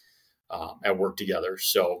projects at work together.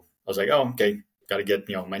 So I was like, oh, okay, got to get,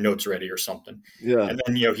 my notes ready or something. Yeah. And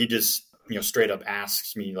then, he just, straight up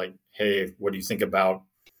asks me like, hey, what do you think about,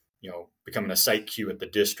 becoming a site Q at the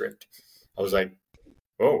district? I was like,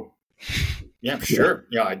 oh, yeah, sure.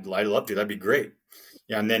 Yeah, I'd love to. That'd be great.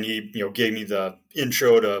 Yeah. And then he, gave me the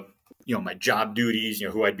intro to, my job duties,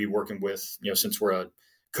 who I'd be working with, since we're a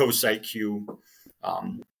co-site Q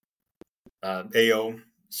AO.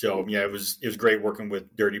 So yeah, it was great working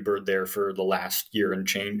with Dirty Bird there for the last year and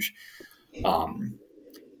change. And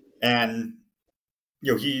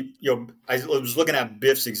I was looking at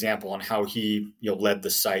Biff's example on how he, led the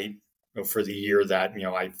site for the year that,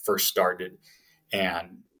 I first started.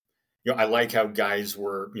 And, I like how guys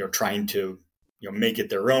were, trying to, make it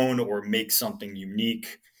their own or make something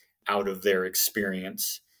unique out of their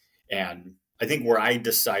experience. And I think where I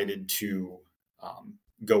decided to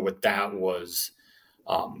go with that was,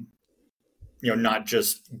 not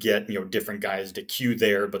just get, different guys to queue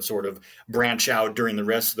there, but sort of branch out during the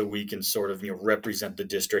rest of the week and sort of, represent the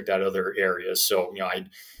district at other areas. So, I'd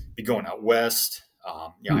be going out west,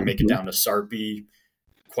 I make it down to Sarpy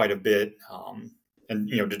quite a bit. And,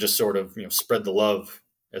 to just sort of, spread the love,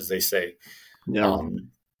 as they say. Yeah.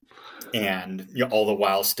 And, all the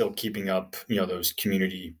while still keeping up, those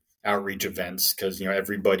community outreach events because,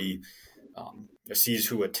 everybody sees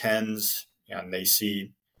who attends and they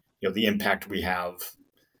see, the impact we have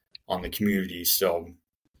on the community. So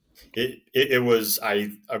it was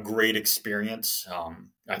a great experience.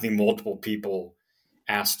 I think multiple people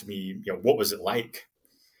asked me, what was it like?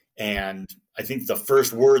 And I think the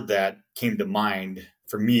first word that came to mind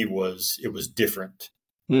for me was, it was different.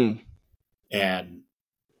 And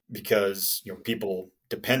because, people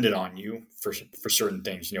depended on you for certain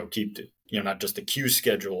things, keep the, not just the queue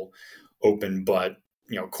schedule open, but,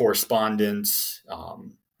 correspondence,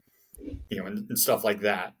 and stuff like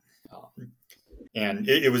that. And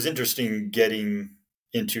it was interesting getting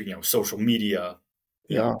into, social media,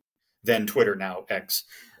 then Twitter, now X,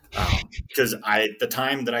 because at the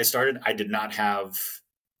time that I started, I did not have,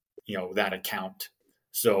 that account.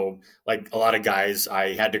 So like a lot of guys,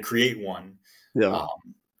 I had to create one,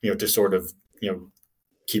 to sort of,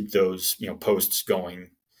 keep those, posts going.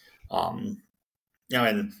 And,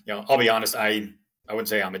 I'll be honest, I wouldn't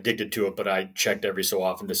say I'm addicted to it, but I checked every so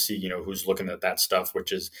often to see, who's looking at that stuff,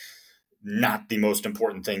 which is not the most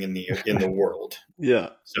important thing in the world. Yeah.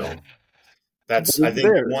 So that's, I think,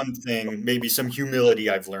 one thing, maybe some humility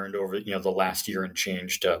I've learned over, the last year and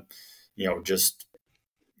change to, just,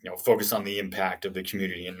 focus on the impact of the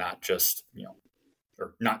community and not just,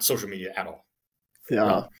 or not social media at all.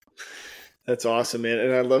 Yeah. That's awesome, man.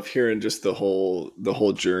 And I love hearing just the whole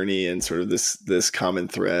journey and sort of this common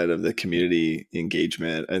thread of the community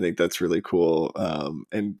engagement. I think that's really cool.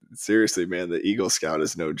 And seriously, man, the Eagle Scout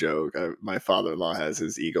is no joke. My father-in-law has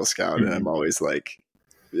his Eagle Scout, and I'm always like,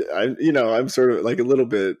 I'm sort of like a little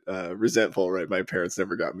bit resentful, right? My parents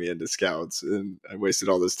never got me into scouts, and I wasted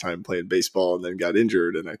all this time playing baseball and then got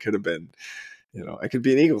injured, and I could have been, I could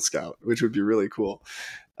be an Eagle Scout, which would be really cool.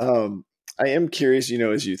 I am curious,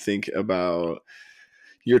 as you think about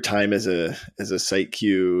your time as a site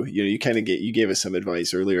Q, you kind of you gave us some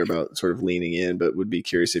advice earlier about sort of leaning in, but would be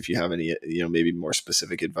curious if you have any, maybe more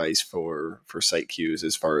specific advice for site Qs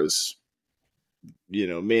as far as,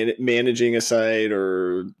 managing a site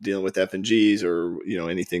or dealing with F&Gs or,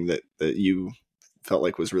 anything that you felt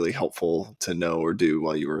like was really helpful to know or do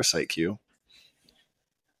while you were a site Q.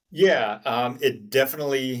 Yeah. It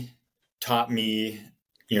definitely taught me,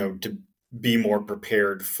 to be more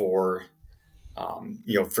prepared for,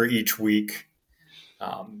 for each week.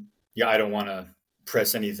 I don't want to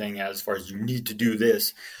press anything as far as you need to do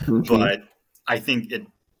this, but I think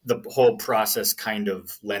the whole process kind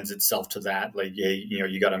of lends itself to that. Like,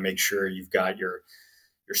 you got to make sure you've got your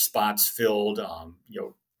spots filled.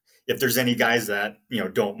 If there's any guys that,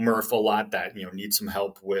 don't murph a lot, that, need some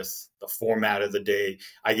help with the format of the day.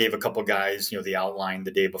 I gave a couple guys, the outline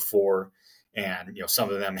the day before, and, some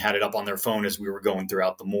of them had it up on their phone as we were going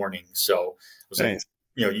throughout the morning. So it was nice.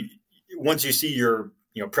 Once you see your,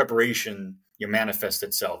 preparation, manifest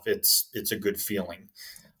itself, it's a good feeling.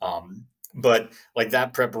 But like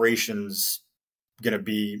that preparation's going to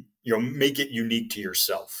be, make it unique to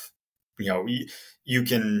yourself. You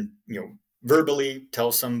can, verbally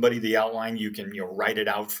tell somebody the outline, you can, write it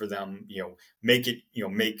out for them, make it,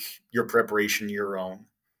 make your preparation your own,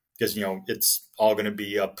 because, it's all going to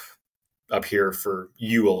be up here for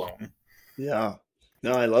you alone. Yeah.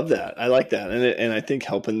 No, I love that. I like that. And I think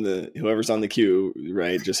helping whoever's on the queue,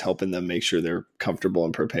 right, just helping them make sure they're comfortable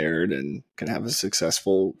and prepared and can have a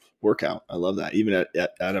successful workout. I love that, even at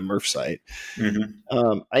a Murph site.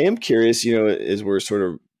 I am curious, as we're sort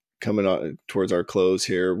of coming on towards our close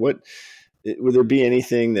here, would there be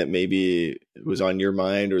anything that maybe was on your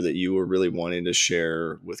mind or that you were really wanting to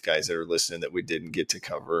share with guys that are listening that we didn't get to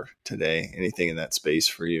cover today? Anything in that space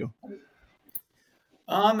for you?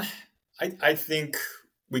 I think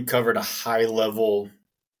we covered a high level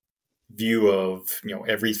view of,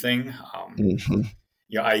 everything.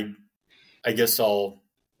 I guess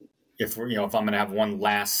if I'm going to have one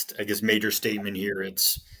last, major statement here,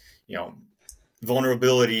 it's,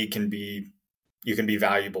 vulnerability can be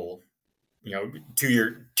valuable,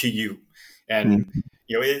 to you. And,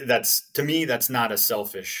 that's, to me, that's not a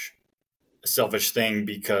selfish thing,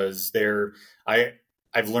 because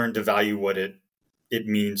I've learned to value what it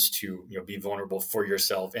means to, be vulnerable for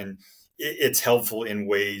yourself. And it's helpful in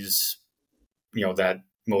ways, that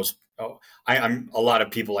I'm a lot of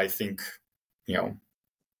people, I think,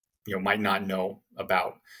 might not know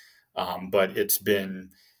about. But it's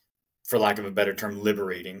been, for lack of a better term,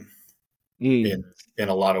 liberating in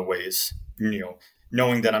a lot of ways,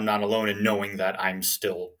 knowing that I'm not alone and knowing that I'm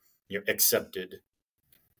still, accepted.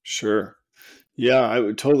 Sure. Yeah, I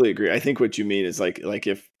would totally agree. I think what you mean is like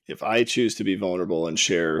if I choose to be vulnerable and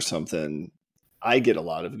share something, I get a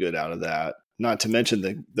lot of good out of that, not to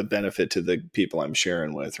mention the benefit to the people I'm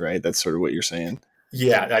sharing with, right? That's sort of what you're saying.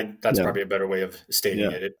 Yeah, that's probably a better way of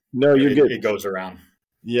stating it. You're good. It goes around.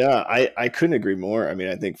 Yeah, I couldn't agree more. I mean,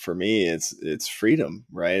 I think for me, it's freedom,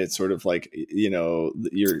 right? It's sort of like,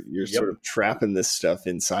 you're sort of trapping this stuff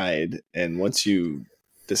inside. And once you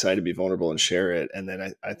decide to be vulnerable and share it. And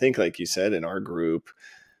then I think, like you said, in our group,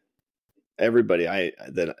 everybody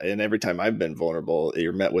and every time I've been vulnerable,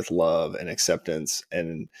 you're met with love and acceptance.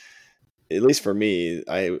 And at least for me,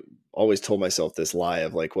 I always told myself this lie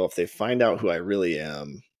of like, well, if they find out who I really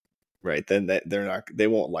am, right, then they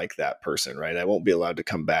won't like that person, right? I won't be allowed to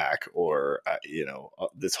come back, or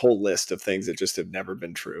this whole list of things that just have never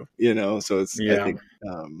been true, So it's, I think,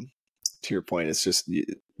 to your point, it's just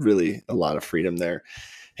really a lot of freedom there.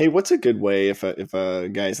 Hey, what's a good way if a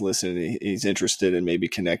guy's listening, he's interested in maybe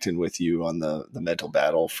connecting with you on the mental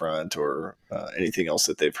battle front, or anything else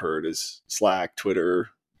that they've heard? Is Slack, Twitter,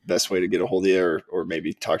 best way to get a hold of you, or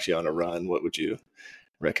maybe talk to you on a run? What would you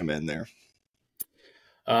recommend there?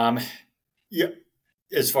 Yeah,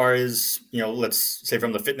 as far as, let's say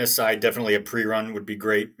from the fitness side, definitely a pre-run would be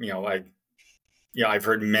great. I've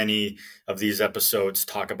heard many of these episodes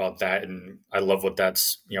talk about that, and I love what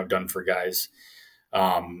that's, done for guys.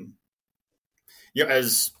 As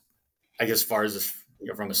I guess, far as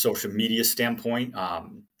from a social media standpoint,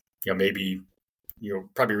 maybe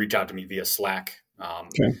probably reach out to me via Slack.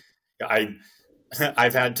 Okay.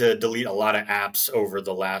 I've had to delete a lot of apps over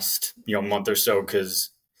the last month or so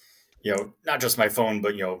because not just my phone,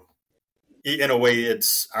 but in a way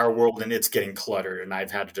it's our world and it's getting cluttered, and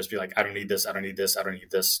I've had to just be like, I don't need this, I don't need this, I don't need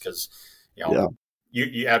this, because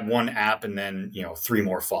you add one app and then 3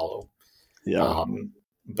 more follow.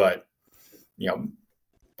 But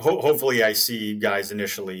hopefully I see guys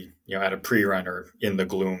initially at a pre-run or in the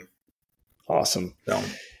gloom. Awesome.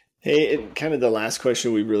 Hey, and kind of the last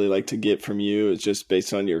question we really like to get from you is just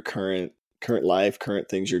based on your current life, current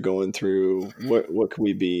things you're going through. What could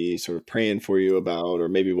we be sort of praying for you about, or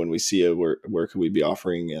maybe when we see you, where could we be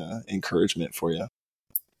offering encouragement for you?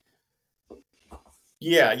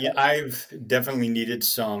 Yeah, I've definitely needed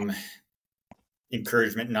some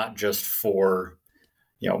encouragement, not just for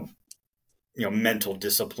mental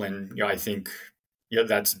discipline. I think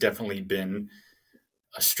that's definitely been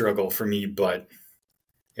a struggle for me, but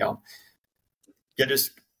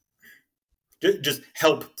just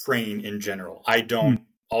help praying in general.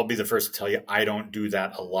 I'll be the first to tell you, I don't do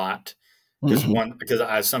that a lot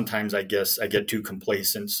because sometimes I guess I get too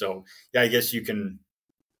complacent. So I guess you can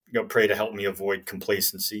pray to help me avoid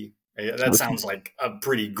complacency. That sounds like a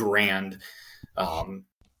pretty grand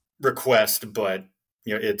request, but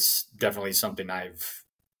it's definitely something I've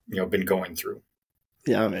been going through.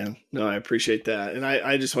 Yeah, man. No, I appreciate that. And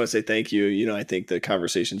I just want to say thank you. I think the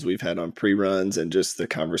conversations we've had on pre-runs and just the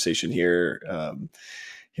conversation here,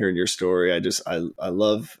 hearing your story, I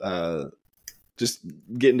love just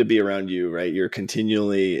getting to be around you, right? You're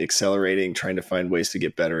continually accelerating, trying to find ways to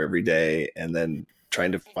get better every day, and then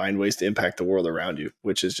trying to find ways to impact the world around you,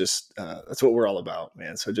 which is just, that's what we're all about,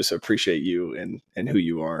 man. So just appreciate you and who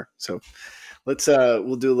you are. So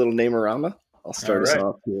we'll do a little name-orama. I'll start us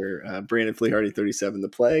off here. Brandon Flehardy, 37, The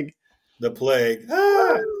Plague. The Plague.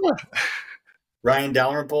 Ah! Ryan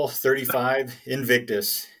Dalrymple, 35,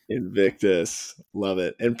 Invictus. Invictus. Love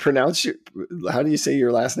it. And how do you say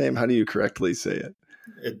your last name? How do you correctly say it?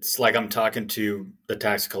 It's like I'm talking to the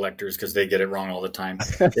tax collectors because they get it wrong all the time.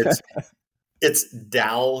 It's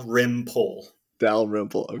Dalrymple.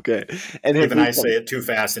 Dalrymple. Okay. And even I say it too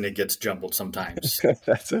fast and it gets jumbled sometimes.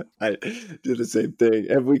 I do the same thing.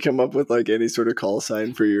 Have we come up with like any sort of call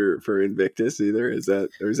sign for Invictus either? Is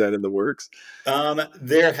that in the works?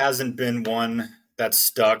 There hasn't been one that's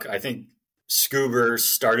stuck. I think Scuba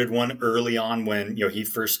started one early on when he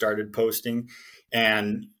first started posting,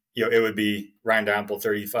 and it would be Ryan Dalrymple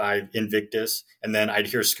 35 Invictus, and then I'd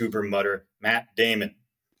hear Scuba mutter Matt Damon.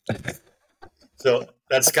 So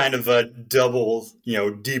that's kind of a double,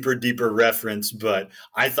 deeper reference, but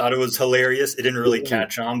I thought it was hilarious. It didn't really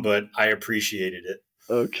catch on, but I appreciated it.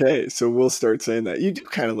 Okay, so we'll start saying that. You do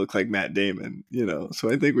kind of look like Matt Damon,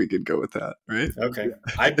 so I think we could go with that, right? Okay.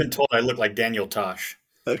 Yeah. I've been told I look like Daniel Tosh.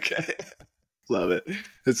 Okay. Love it.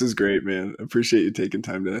 This is great, man. Appreciate you taking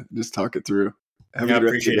time to just talk it through. I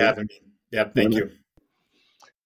appreciate having me. Yeah, thank you.